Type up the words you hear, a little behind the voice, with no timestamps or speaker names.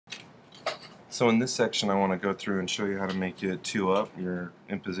So in this section I want to go through and show you how to make it 2 up, your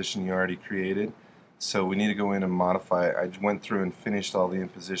imposition you already created. So we need to go in and modify it. I went through and finished all the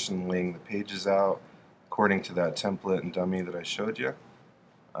imposition, laying the pages out according to that template and dummy that I showed you.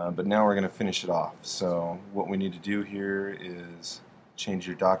 But now we're going to finish it off. So what we need to do here is change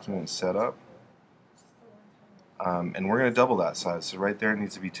your document setup. And we're going to double that size. So right there it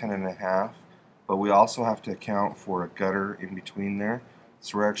needs to be 10.5. But we also have to account for a gutter in between there.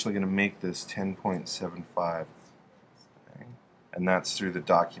 So we're actually going to make this 10.75. Okay? And that's through the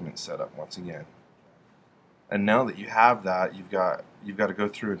document setup once again. And now that you have that, you've got to go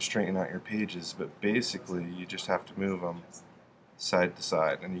through and straighten out your pages, but basically you just have to move them side to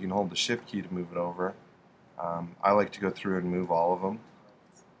side, and you can hold the shift key to move it over. I like to go through and move all of them,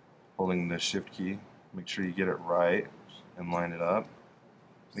 holding the shift key. Make sure you get it right and line it up.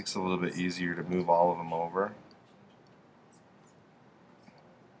 Makes it a little bit easier to move all of them over.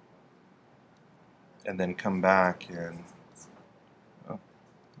 And then come back and, oh,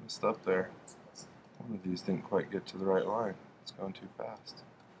 messed up there. One of these didn't quite get to the right line. It's going too fast.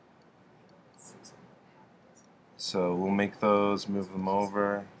 So we'll make those, move them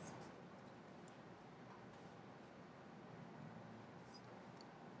over.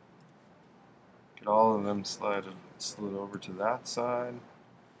 Get all of them slid over to that side.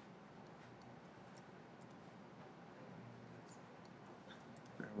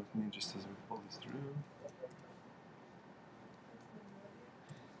 Bear with me just as we pull this through.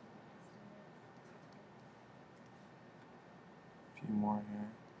 A few more here.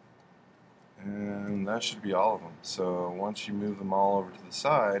 And that should be all of them. So once you move them all over to the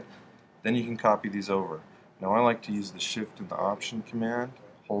side, then you can copy these over. Now I like to use the Shift and the Option command.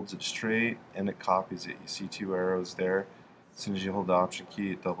 Holds it straight and it copies it. You see 2 arrows there. As soon as you hold the Option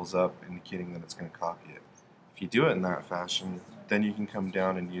key, it doubles up, indicating that it's going to copy it. If you do it in that fashion, then you can come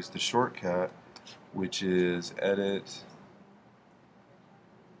down and use the shortcut, which is Edit.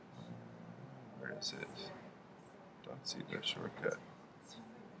 Where is it? Don't see the shortcut.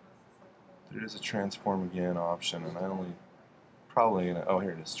 There is a Transform Again option, and I only probably gonna, oh,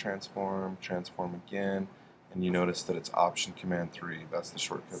 here it is, Transform, Transform Again. And you notice that it's Option Command 3. That's the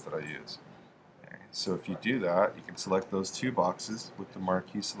shortcut that I use. Okay. So if you do that, you can select those 2 boxes with the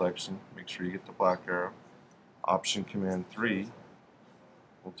marquee selection. Make sure you get the black arrow. Option Command 3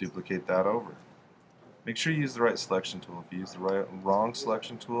 will duplicate that over. Make sure you use the right selection tool. If you use the wrong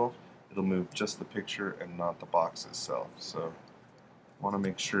selection tool, it'll move just the picture and not the box itself. So you want to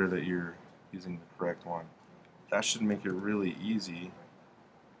make sure that you're using the correct one. That should make it really easy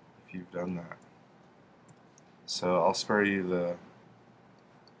if you've done that. So I'll spare you the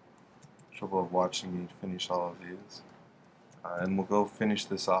trouble of watching me finish all of these. And we'll go finish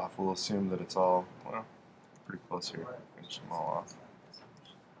this off. We'll assume that it's all, well, pretty close here. Finish them all off.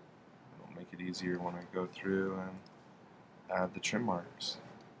 It'll make it easier when I go through and add the trim marks.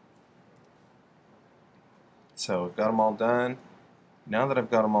 So I've got them all done. Now that I've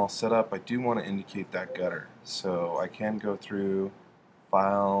got them all set up, I do want to indicate that gutter. So I can go through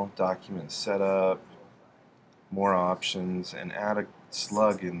File, Document Setup, More Options, and add a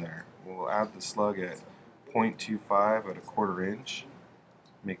slug in there. We'll add the slug at 0.25 at 1/4 inch.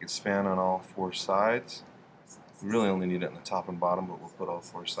 Make it span on all 4 sides. We really only need it in the top and bottom, but we'll put all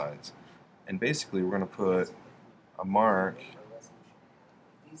 4 sides. And basically we're going to put a mark,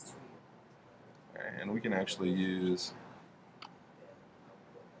 and we can actually use,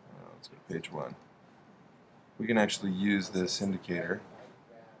 let's go to page 1. We can actually use this indicator.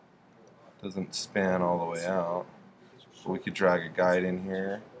 It doesn't span all the way out, but we could drag a guide in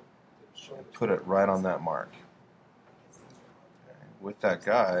here and put it right on that mark. With that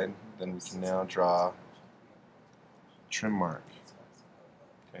guide, then we can now draw a trim mark.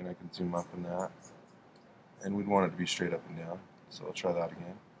 Okay, and I can zoom up in that. And we'd want it to be straight up and down, so I'll try that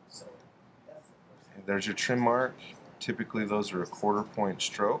again. Okay, there's your trim mark. Typically those are a 1/4 point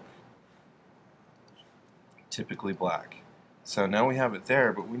stroke, typically black. So now we have it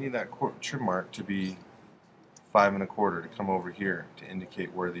there, but we need that trim mark to be 5 1/4 to come over here to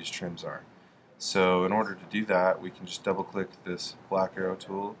indicate where these trims are. So in order to do that, we can just double click this black arrow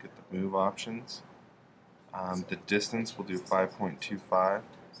tool, get the move options. The distance we'll do 5.25,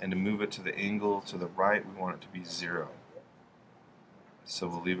 and to move it to the angle to the right, we want it to be 0. So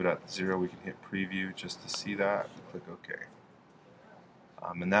we'll leave it at 0. We can hit preview just to see that. Click OK.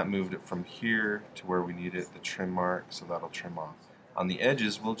 And that moved it from here to where we need it, the trim mark, so that'll trim off. On the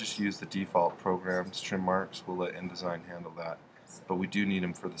edges, we'll just use the default programs trim marks. We'll let InDesign handle that, but we do need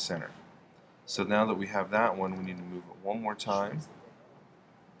them for the center. So now that we have that one, we need to move it one more time.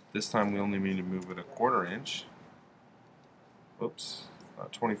 This time we only need to move it a 1/4 inch. Oops,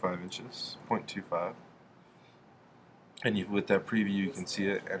 about 25 inches, 0.25. And with that preview you can see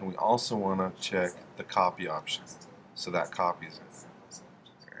it, and we also want to check the copy option, so that copies it.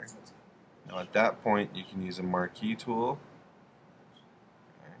 Okay. Now at that point you can use a marquee tool.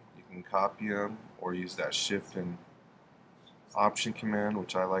 Okay. You can copy them or use that shift and option command,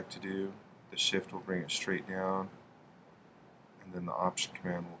 which I like to do. The shift will bring it straight down, and then the option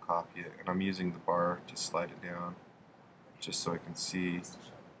command will copy it. And I'm using the bar to slide it down just so I can see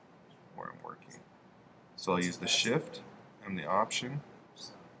where I'm working. So I'll use the shift and the option,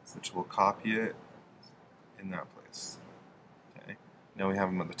 which will copy it in that place. Okay. Now we have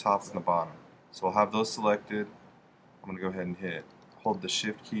them at the top and the bottom. So I'll have those selected. I'm going to go ahead and hold the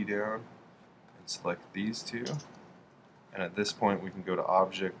shift key down and select these two. And at this point we can go to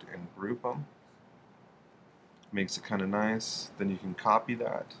object and group them. Makes it kind of nice. Then you can copy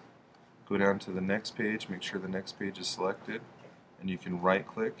that, go down to the next page, make sure the next page is selected, and you can right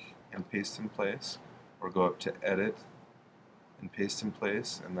click and paste in place, or go up to edit and paste in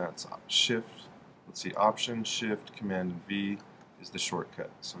place, and that's shift, let's see, option, shift, command, and V is the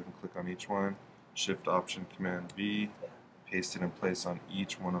shortcut. So we can click on each one, shift, option, command, V, paste it in place on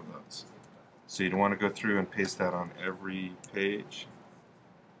each one of those. So you'd want to go through and paste that on every page,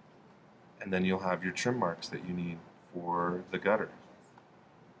 and then you'll have your trim marks that you need for the gutter.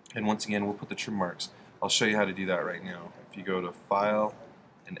 And once again, we'll put the trim marks. I'll show you how to do that right now. If you go to File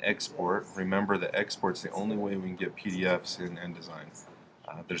and Export, remember that export's the only way we can get PDFs in InDesign.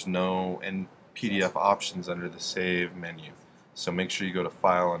 There's no PDF options under the Save menu. So make sure you go to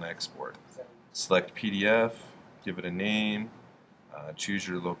File and Export. Select PDF, give it a name, choose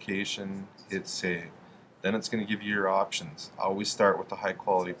your location, hit Save. Then it's going to give you your options. Always start with the high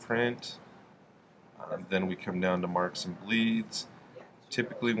quality print. Then we come down to marks and bleeds.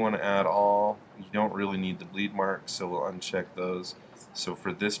 Typically want to add all. You don't really need the bleed marks, so we'll uncheck those. So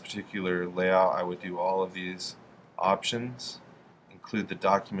for this particular layout, I would do all of these options. Include the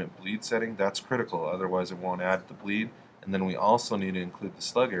document bleed setting. That's critical, otherwise it won't add the bleed. And then we also need to include the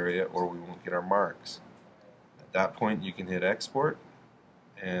slug area, or we won't get our marks. At that point you can hit export,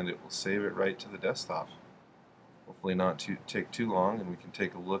 and it will save it right to the desktop. Hopefully not take too long, and we can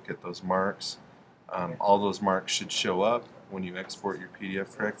take a look at those marks. All those marks should show up when you export your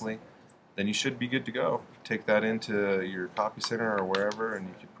PDF correctly. Then you should be good to go. Take that into your copy center or wherever, and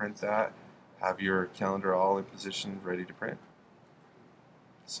you can print that. Have your calendar all in position, ready to print.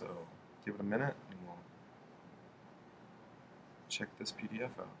 So give it a minute, and we'll check this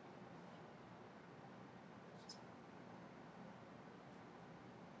PDF out.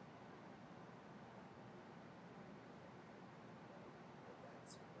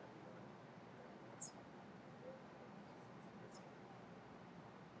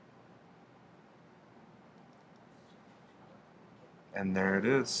 And there it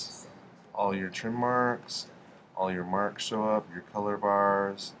is. All your trim marks, all your marks show up, your color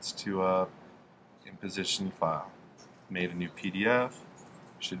bars, it's 2 up, Imposition file. Made a new PDF,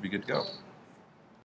 should be good to go.